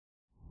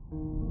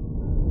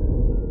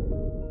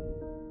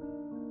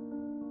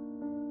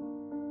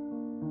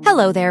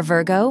Hello there,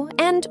 Virgo,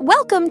 and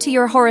welcome to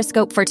your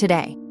horoscope for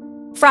today,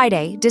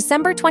 Friday,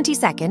 December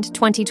 22nd,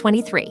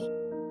 2023.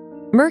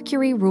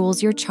 Mercury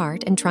rules your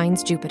chart and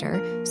trines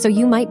Jupiter, so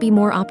you might be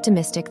more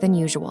optimistic than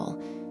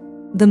usual.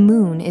 The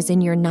moon is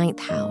in your 9th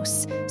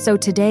house, so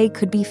today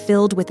could be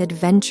filled with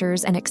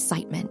adventures and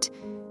excitement.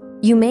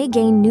 You may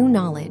gain new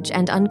knowledge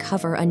and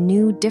uncover a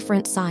new,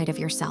 different side of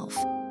yourself.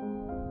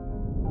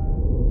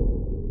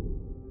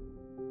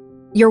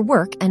 Your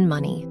work and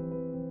money.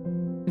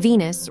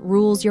 Venus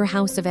rules your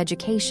house of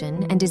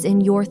education and is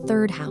in your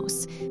 3rd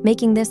house,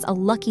 making this a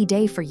lucky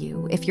day for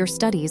you if your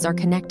studies are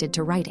connected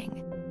to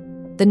writing.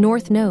 The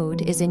North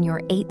Node is in your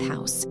 8th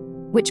house,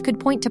 which could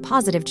point to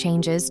positive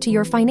changes to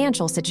your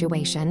financial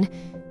situation.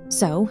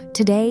 So,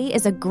 today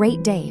is a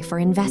great day for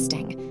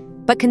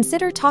investing, but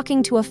consider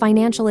talking to a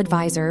financial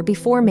advisor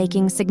before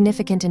making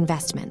significant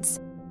investments.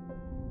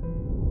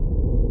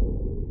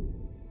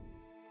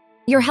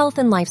 Your health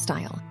and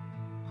lifestyle.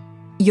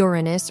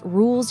 Uranus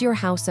rules your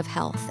house of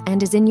health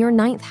and is in your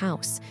 9th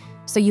house,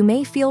 so you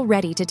may feel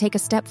ready to take a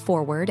step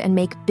forward and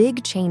make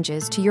big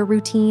changes to your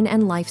routine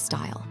and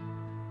lifestyle.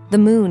 The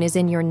moon is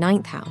in your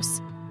 9th house,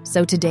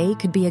 so today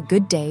could be a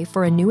good day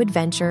for a new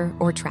adventure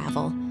or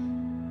travel.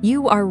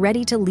 You are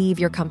ready to leave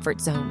your comfort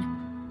zone.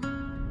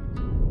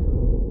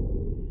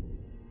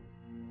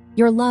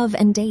 Your love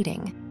and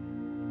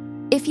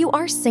dating. If you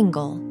are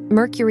single,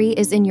 Mercury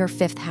is in your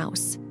 5th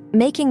house,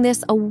 making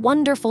this a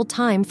wonderful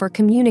time for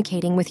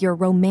communicating with your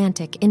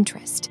romantic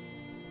interest.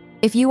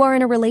 If you are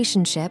in a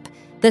relationship,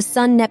 the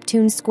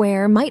Sun-Neptune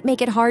square might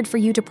make it hard for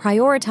you to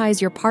prioritize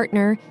your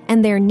partner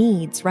and their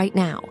needs right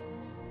now.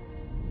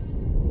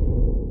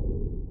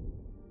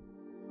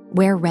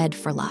 Wear red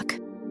for luck.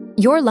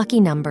 Your lucky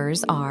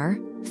numbers are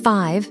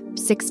 5,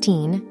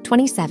 16,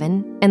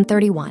 27, and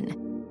 31.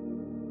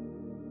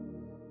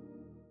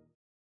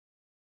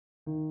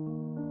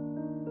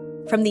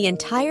 From the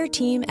entire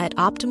team at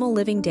Optimal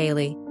Living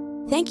Daily,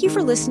 thank you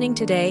for listening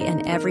today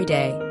and every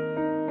day.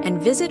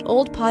 And visit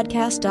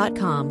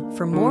oldpodcast.com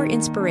for more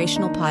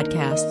inspirational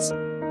podcasts.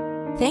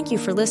 Thank you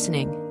for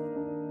listening.